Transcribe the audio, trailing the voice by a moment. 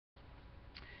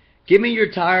Give me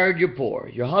your tired, your poor,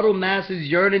 your huddled masses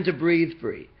yearning to breathe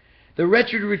free. The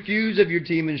wretched refuse of your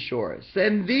teeming shore.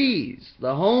 Send these,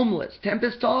 the homeless,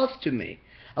 tempest-tossed to me.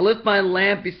 I lift my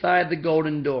lamp beside the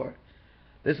golden door.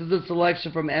 This is a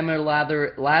selection from Emma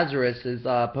Lazarus's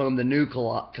poem, The New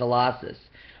Colossus.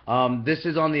 This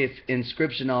is on the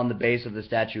inscription on the base of the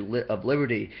Statue of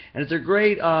Liberty, and it's a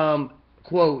great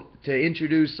quote to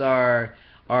introduce our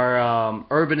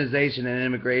urbanization and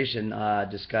immigration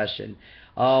discussion.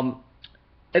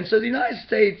 And so the United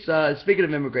States, speaking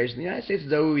of immigration, the United States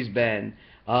has always been,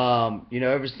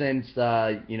 ever since,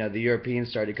 the Europeans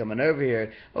started coming over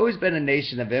here, always been a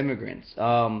nation of immigrants.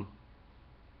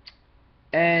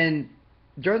 And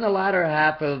during the latter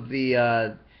half of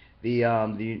the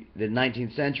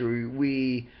 19th century,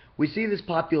 we see this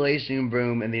population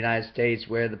boom in the United States,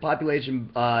 where the population,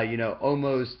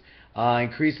 almost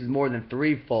increases more than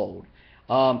threefold.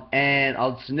 And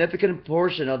a significant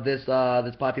portion of this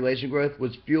population growth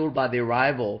was fueled by the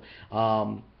arrival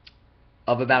of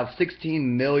about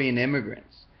 16 million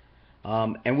immigrants.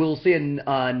 And we'll see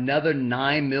another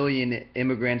 9 million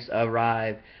immigrants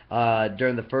arrive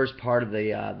during the first part of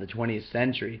the 20th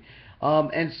century.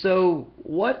 And so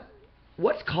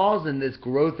what's causing this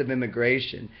growth of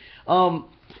immigration?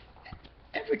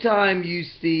 Every time you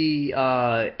see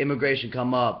immigration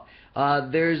come up,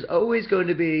 there's always going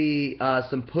to be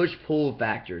some push-pull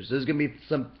factors. There's going to be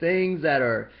some things that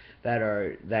are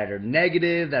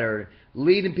negative, that are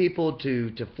leading people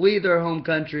to flee their home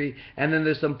country, and then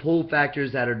there's some pull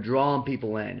factors that are drawing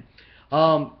people in.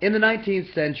 In the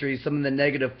 19th century, some of the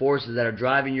negative forces that are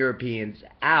driving Europeans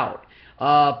out,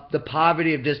 the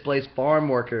poverty of displaced farm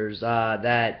workers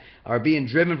that are being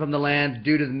driven from the land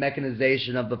due to the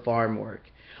mechanization of the farm work.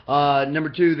 Number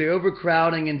two, the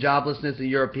overcrowding and joblessness in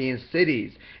European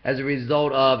cities as a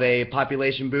result of a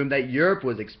population boom that Europe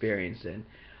was experiencing.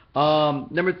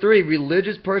 Number three,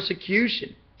 religious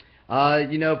persecution.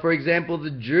 For example,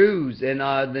 the Jews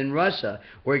in Russia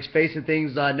were facing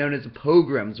things known as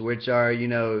pogroms, which are,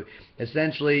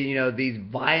 essentially, these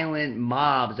violent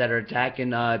mobs that are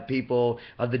attacking people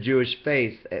of the Jewish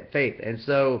faith. And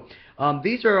so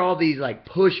these are all these like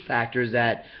push factors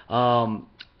that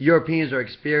Europeans are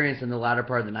experiencing in the latter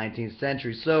part of the 19th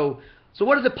century. So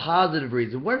what are the positive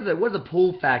reasons? What are the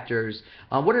pull factors?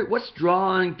 What's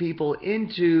drawing people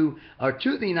into or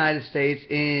to the United States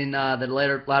in the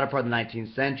latter part of the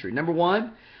 19th century? Number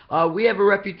one, we have a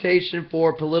reputation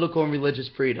for political and religious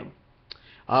freedom.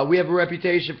 We have a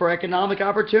reputation for economic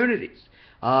opportunities.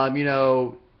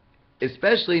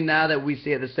 Especially now that we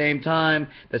see at the same time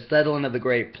the settling of the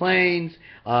Great Plains,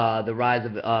 the rise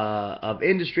of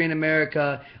industry in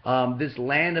America, this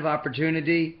land of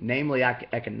opportunity, namely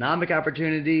economic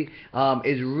opportunity,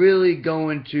 is really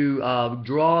going to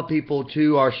draw people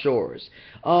to our shores.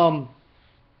 And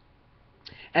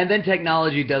then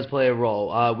technology does play a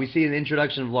role. We see an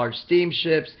introduction of large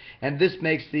steamships, and this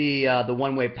makes the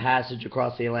one-way passage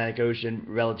across the Atlantic Ocean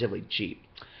relatively cheap.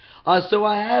 So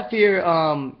I have here,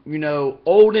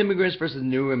 old immigrants versus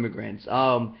new immigrants.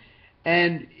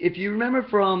 And if you remember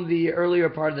from the earlier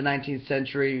part of the 19th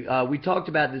century, we talked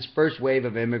about this first wave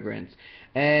of immigrants.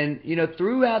 And,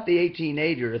 throughout the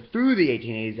 1880s, or through the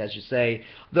 1880s, I should say,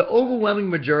 the overwhelming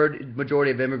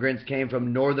majority of immigrants came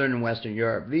from Northern and Western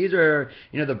Europe. These are,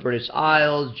 the British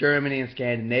Isles, Germany, and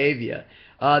Scandinavia.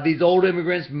 These old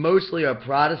immigrants mostly are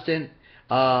Protestant.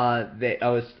 A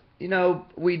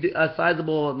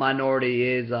sizable minority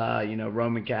is,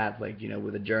 Roman Catholic,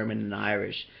 with a German and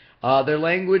Irish. Their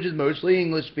language is mostly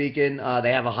English-speaking.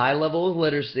 They have a high level of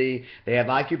literacy. They have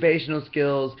occupational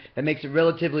skills that makes it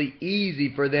relatively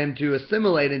easy for them to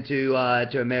assimilate into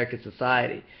to American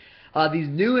society. These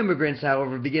new immigrants,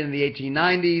 however, begin in the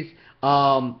 1890s.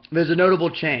 There's a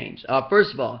notable change.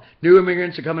 First of all, new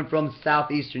immigrants are coming from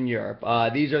southeastern Europe.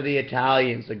 These are the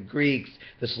Italians, the Greeks,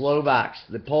 the Slovaks,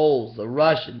 the Poles, the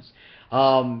Russians.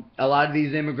 A lot of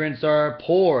these immigrants are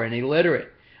poor and illiterate.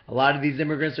 A lot of these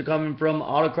immigrants are coming from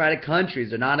autocratic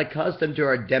countries. They're not accustomed to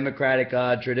our democratic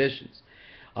traditions.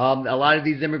 A lot of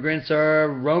these immigrants are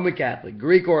Roman Catholic,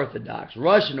 Greek Orthodox,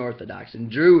 Russian Orthodox, and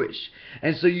Jewish.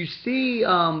 And so you see,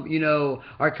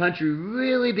 our country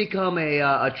really become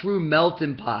a true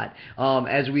melting pot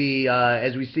as we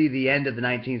see the end of the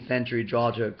 19th century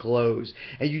draw to a close.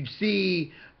 And you'd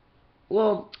see,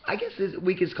 well, I guess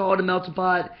we could call it a melting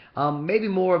pot, maybe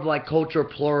more of like cultural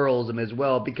pluralism as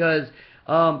well, because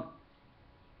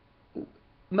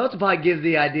melting pot gives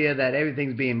the idea that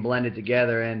everything's being blended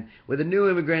together, and with the new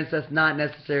immigrants, that's not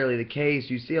necessarily the case.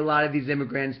 You see a lot of these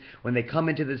immigrants when they come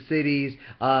into the cities,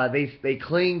 they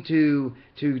cling to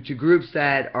groups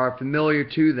that are familiar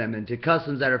to them and to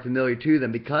customs that are familiar to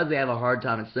them because they have a hard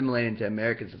time assimilating to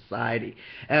American society.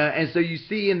 And so you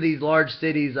see in these large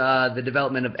cities the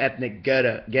development of ethnic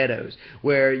ghettos,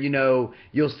 where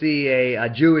you'll see a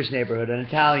Jewish neighborhood, an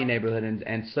Italian neighborhood,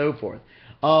 and so forth.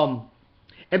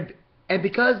 And and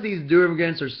because these new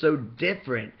immigrants are so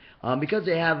different, because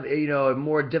they have a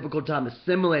more difficult time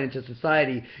assimilating to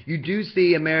society, you do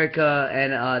see America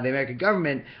and the American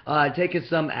government taking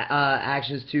some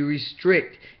actions to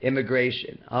restrict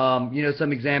immigration.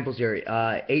 Some examples here: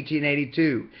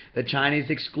 1882, the Chinese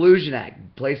Exclusion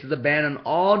Act places a ban on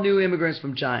all new immigrants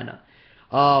from China.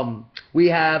 We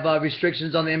have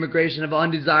restrictions on the immigration of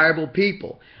undesirable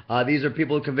people. These are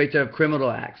people convicted of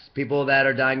criminal acts, people that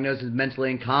are diagnosed as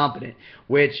mentally incompetent,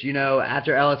 which,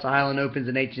 after Ellis Island opens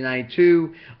in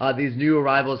 1892, these new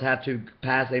arrivals have to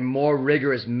pass a more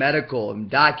rigorous medical and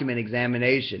document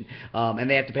examination, and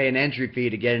they have to pay an entry fee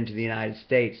to get into the United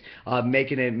States,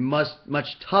 making it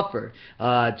much tougher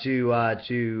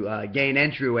to gain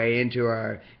entryway into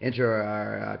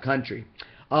our country.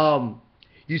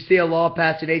 You see a law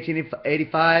passed in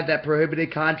 1885 that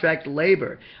prohibited contract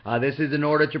labor. This is in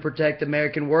order to protect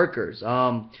American workers.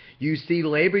 You see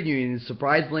labor unions,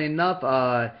 surprisingly enough,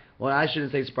 well, I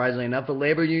shouldn't say surprisingly enough, but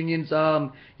labor unions, they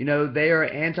are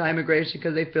anti-immigration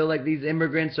because they feel like these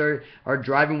immigrants are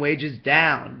driving wages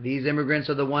down. These immigrants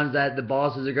are the ones that the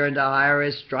bosses are going to hire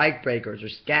as strike breakers or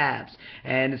scabs.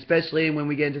 And especially when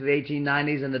we get into the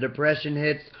 1890s and the Depression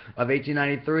hits of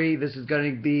 1893, this is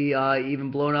going to be even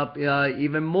blown up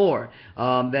even more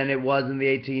than it was in the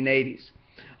 1880s.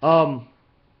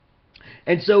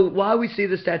 And so while we see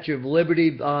the Statue of Liberty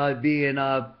being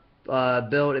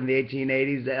built in the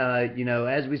 1880s,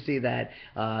 as we see that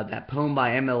poem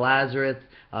by Emma Lazarus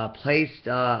placed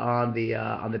on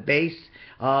the base,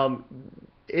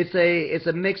 it's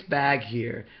a mixed bag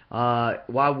here.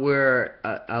 While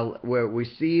where we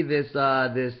see this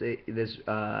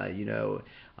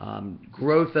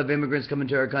growth of immigrants coming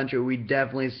to our country, we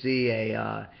definitely see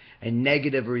a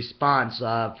negative response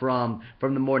from the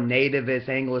more nativist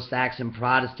Anglo-Saxon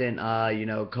Protestant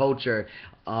culture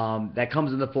that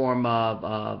comes in the form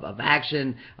of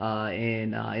action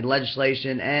in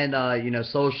legislation and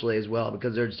socially as well,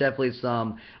 because there's definitely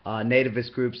some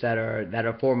nativist groups that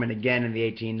are forming again in the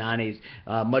 1890s,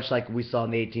 much like we saw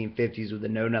in the 1850s with the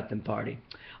Know Nothing Party.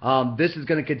 This is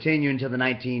going to continue until the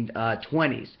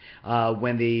 1920s,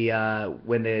 when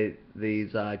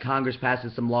these Congress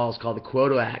passes some laws called the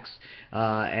Quota Acts,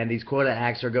 and these Quota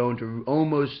Acts are going to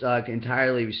almost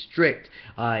entirely restrict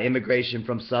immigration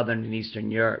from Southern and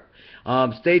Eastern Europe.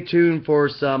 Stay tuned for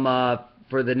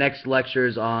the next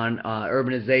lectures on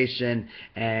urbanization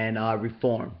and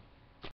reform.